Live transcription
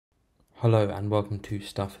Hello and welcome to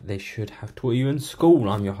Stuff They Should Have Taught You in School.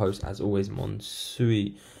 I'm your host, as always,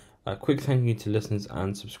 Monsui. A quick thank you to listeners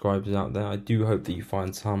and subscribers out there. I do hope that you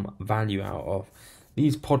find some value out of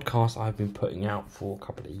these podcasts I've been putting out for a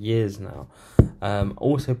couple of years now.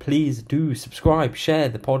 Also, please do subscribe, share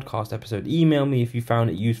the podcast episode, email me if you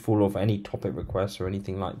found it useful, or for any topic requests or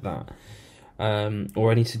anything like that.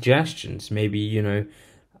 Or any suggestions, maybe,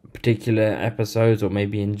 particular episodes, or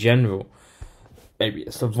maybe in general. Maybe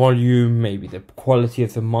it's the volume, maybe the quality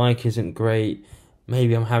of the mic isn't great,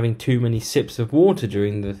 maybe I'm having too many sips of water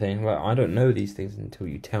during the thing. Well, I don't know these things until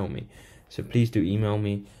you tell me. So please do email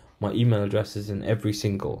me. My email address is in every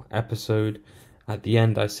single episode. At the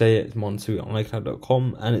end I say it's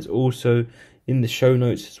monsui@icloud.com, and it's also in the show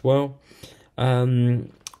notes as well.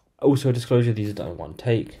 Also, disclosure, these are done in one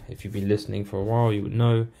take. If you've been listening for a while, you would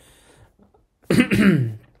know.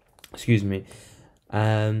 Excuse me.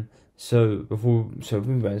 So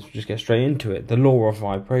let's just get straight into it. The law of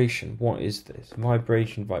vibration. What is this?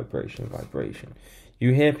 Vibration.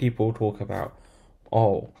 You hear people talk about,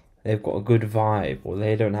 they've got a good vibe, or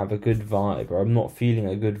they don't have a good vibe, or I'm not feeling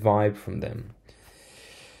a good vibe from them.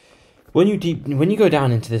 When you go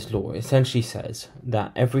down into this law, it essentially says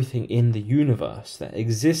that everything in the universe that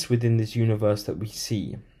exists within this universe that we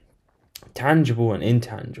see, tangible and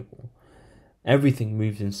intangible, everything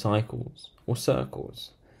moves in cycles or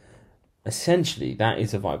circles. Essentially, that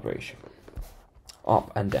is a vibration.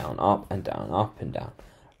 Up and down, up and down, up and down.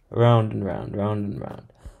 Round and round, round and round.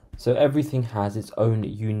 So everything has its own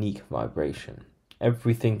unique vibration.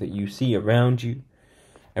 Everything that you see around you,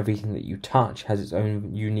 everything that you touch has its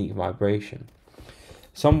own unique vibration.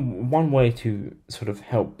 One way to sort of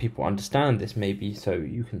help people understand this maybe so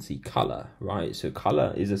you can see colour, right? So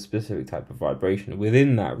colour is a specific type of vibration.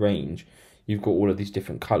 Within that range, you've got all of these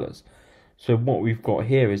different colours. So what we've got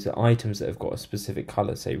here is the items that have got a specific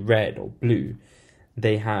colour, say red or blue.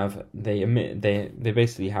 They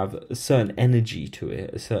basically have a certain energy to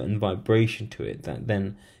it, a certain vibration to it that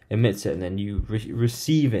then emits it, and then you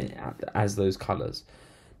receive it as those colours.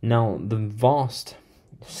 Now, the vast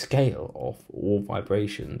scale of all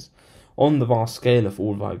vibrations, in the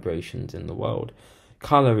world,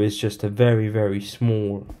 colour is just a very, very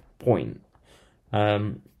small point.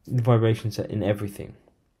 The vibrations are in everything.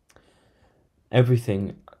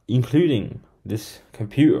 Everything, including this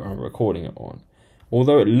computer I'm recording it on,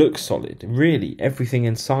 although it looks solid, really everything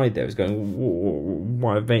inside there is going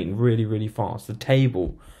vibrating really, really fast. The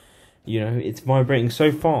table, it's vibrating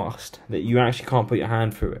so fast that you actually can't put your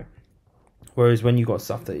hand through it. Whereas when you got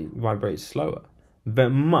stuff that vibrates slower, but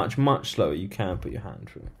much, much slower, you can put your hand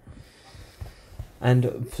through it.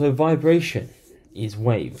 And so vibration is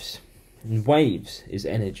waves, and waves is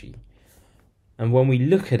energy. And when we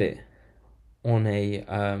look at it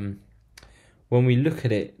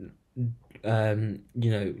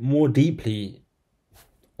more deeply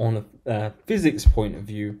on a physics point of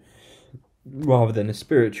view, rather than a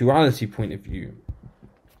spirituality point of view,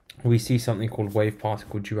 we see something called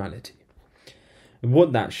wave-particle duality.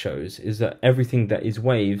 What that shows is that everything that is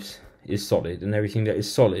waves is solid, and everything that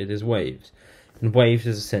is solid is waves. And waves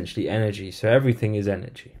is essentially energy, so everything is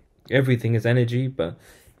energy. Everything is energy, but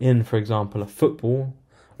in, for example, a football,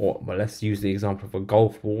 let's use the example of a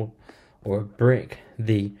golf ball or a brick.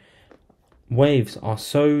 The waves are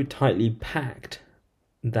so tightly packed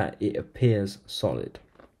that it appears solid.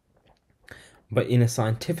 But in a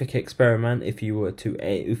scientific experiment, if you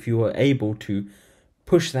were able to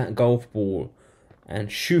push that golf ball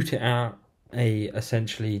and shoot it out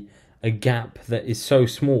essentially a gap that is so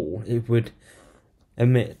small, it would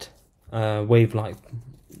emit wave-like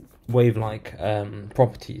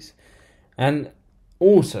properties. And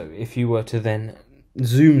also, if you were to then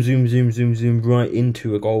zoom right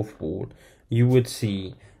into a golf ball, you would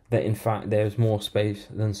see that in fact there's more space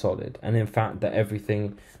than solid, and in fact that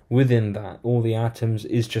everything within that, all the atoms,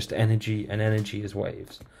 is just energy, and energy is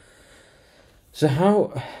waves.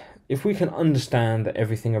 So if we can understand that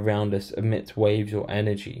everything around us emits waves or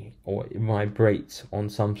energy, or it vibrates on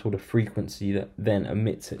some sort of frequency that then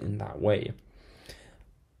emits it in that way,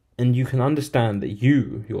 and you can understand that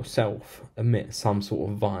you yourself emit some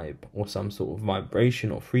sort of vibe or some sort of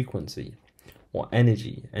vibration or frequency or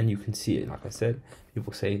energy, and you can see it. Like I said,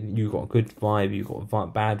 people say you got a good vibe, you got a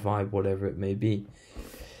bad vibe, whatever it may be.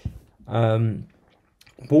 What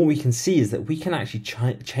we can see is that we can actually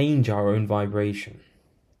change our own vibration.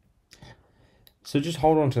 So just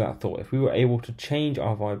hold on to that thought. If we were able to change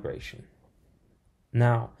our vibration.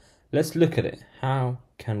 Now, let's look at it. How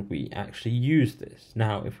can we actually use this?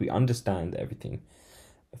 Now, if we understand that everything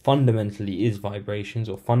fundamentally is vibrations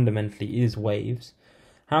or fundamentally is waves,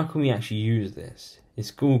 how can we actually use this?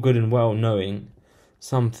 It's all good and well knowing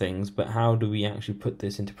some things, but how do we actually put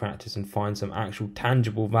this into practice and find some actual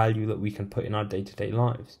tangible value that we can put in our day-to-day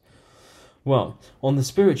lives? Well, on the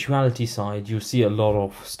spirituality side, you'll see a lot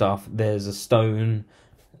of stuff. There's a stone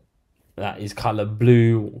that is colour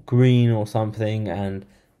blue or green or something, and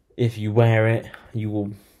if you wear it, you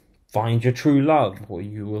will find your true love, or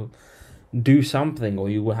you will do something, or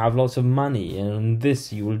you will have lots of money, and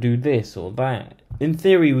this, you will do this or that. In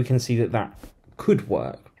theory, we can see that could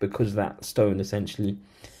work, because that stone essentially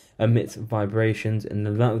emits vibrations, and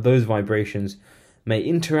those vibrations may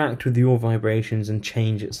interact with your vibrations and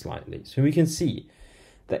change it slightly. So we can see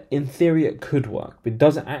that in theory it could work, but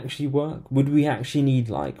does it actually work? Would we actually need,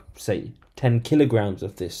 like, say, 10 kilograms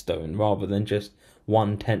of this stone rather than just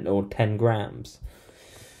 10 or 10 grams?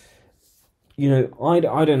 I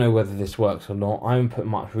don't know whether this works or not. I haven't put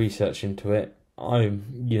much research into it.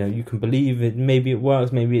 You can believe it, maybe it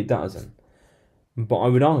works, maybe it doesn't. But I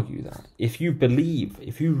would argue that if you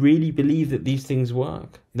really believe that these things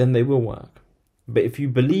work, then they will work. But if you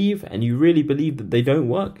believe and you really believe that they don't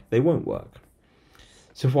work, they won't work.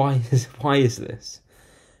 So why is this?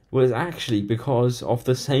 Well, it's actually because of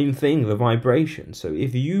the same thing, the vibration. So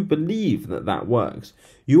if you believe that works,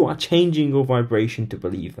 you are changing your vibration to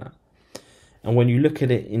believe that. And when you look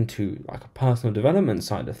at it into like a personal development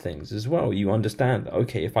side of things as well, you understand that,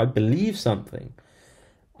 okay, if I believe something,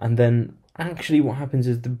 and then actually what happens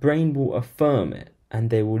is the brain will affirm it,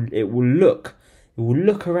 and it will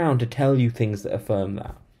look around to tell you things that affirm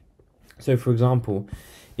that. So for example,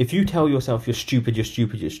 if you tell yourself you're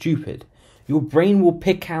stupid, your brain will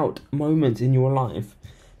pick out moments in your life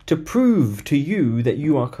to prove to you that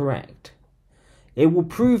you are correct. It will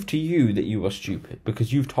prove to you that you are stupid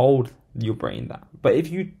because you've told your brain that. But if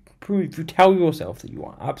you tell yourself that you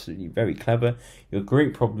are absolutely very clever, you're a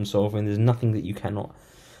great problem solver, and there's nothing that you cannot,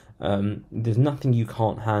 there's nothing you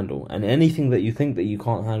can't handle, and anything that you think that you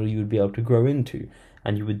can't handle, you would be able to grow into,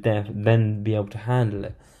 and you would then be able to handle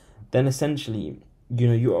it. Then essentially,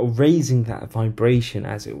 you are raising that vibration,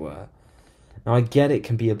 as it were. Now, I get it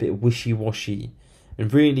can be a bit wishy-washy,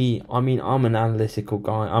 and really, I'm an analytical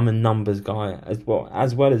guy, I'm a numbers guy, as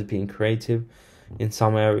well as being creative in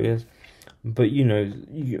some areas. But,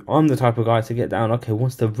 I'm the type of guy to get down, okay,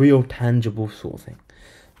 what's the real tangible sort of thing?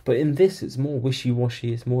 But in this, it's more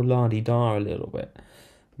wishy-washy, it's more la-di-da a little bit.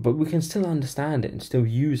 But we can still understand it and still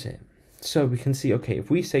use it. So we can see, okay, if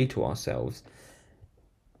we say to ourselves,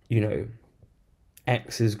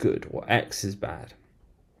 X is good or X is bad,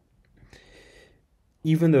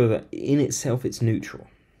 even though that in itself it's neutral.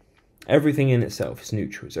 Everything in itself is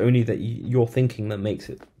neutral. It's only that your thinking that makes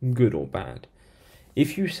it good or bad.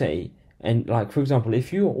 If you say, and like, for example,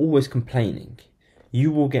 if you're always complaining,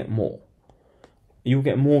 you will get more. You'll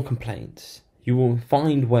get more complaints. You will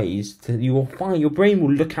find ways your brain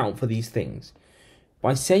will look out for these things.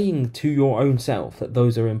 By saying to your own self that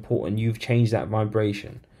those are important, you've changed that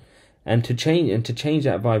vibration. And to change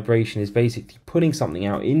that vibration is basically putting something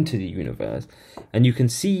out into the universe. And you can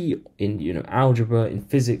see in algebra, in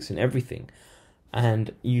physics and everything.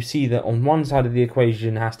 And you see that on one side of the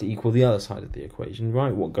equation has to equal the other side of the equation,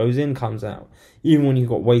 right? What goes in comes out. Even when you've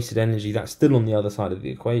got wasted energy, that's still on the other side of the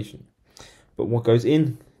equation. But what goes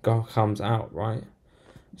in comes out, right?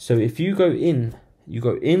 So if you go in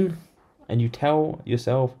and you tell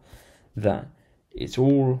yourself that it's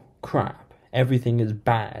all crap, everything is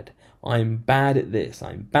bad, I'm bad at this,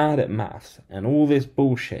 I'm bad at maths, and all this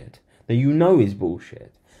bullshit that is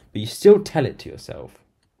bullshit, but you still tell it to yourself.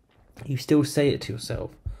 You still say it to yourself.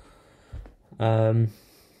 Sorry,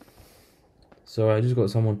 I just got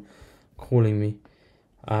someone calling me.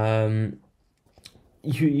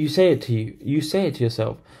 You say it to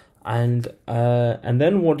yourself, and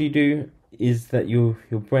then what you do is that your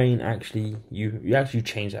brain actually you actually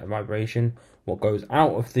change that vibration. What goes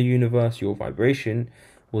out of the universe, your vibration,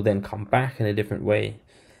 will then come back in a different way,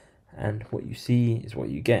 and what you see is what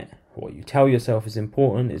you get. What you tell yourself is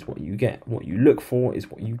important is what you get. What you look for is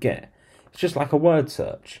what you get. It's just like a word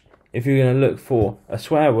search. If you're going to look for a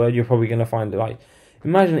swear word, you're probably going to find, like,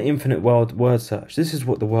 imagine an infinite word search. This is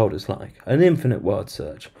what the world is like. An infinite word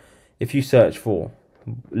search. If you search for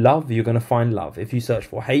love, you're going to find love. If you search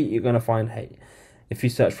for hate, you're going to find hate. If you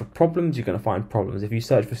search for problems, you're going to find problems. If you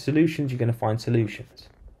search for solutions, you're going to find solutions.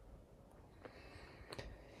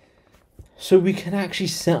 So we can actually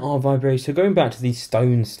set our vibration. So going back to these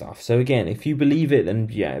stone stuff. So again, if you believe it, then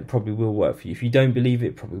yeah, it probably will work for you. If you don't believe it,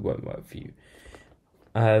 it probably won't work for you.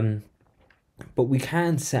 But we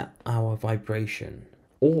can set our vibration.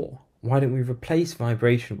 Or why don't we replace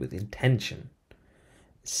vibration with intention?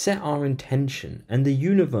 set our intention, and the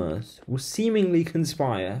universe will seemingly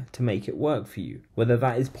conspire to make it work for you, whether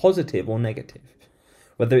that is positive or negative,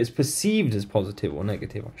 whether it's perceived as positive or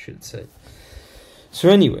negative, I should say. So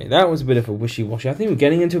anyway, that was a bit of a wishy-washy. I think we're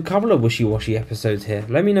getting into a couple of wishy-washy episodes here.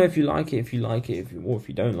 Let me know if you like it, or if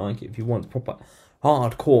you don't like it, if you want proper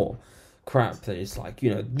hardcore crap that is like,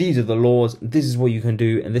 these are the laws, this is what you can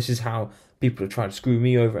do, and this is how people have tried to screw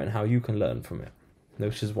me over and how you can learn from it,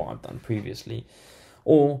 which is what I've done previously.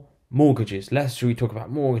 Or mortgages. Should we talk about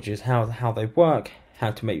mortgages, how they work,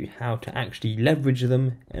 how to actually leverage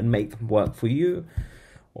them and make them work for you,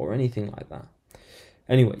 or anything like that.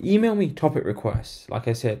 Anyway, email me topic requests. Like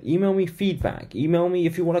I said, email me feedback. Email me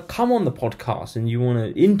if you want to come on the podcast and you want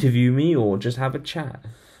to interview me or just have a chat,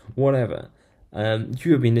 whatever.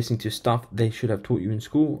 You have been listening to stuff they should have taught you in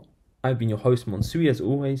school. I've been your host, Monsui, as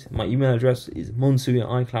always. My email address is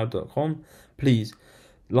monsui@icloud.com. Please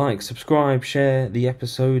like, subscribe, share the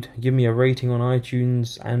episode. Give me a rating on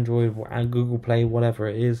iTunes, Android, and Google Play, whatever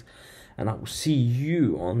it is. And I will see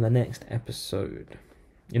you on the next episode.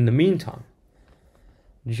 In the meantime,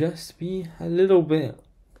 just be a little bit,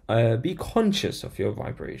 be conscious of your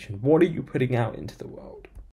vibration. What are you putting out into the world?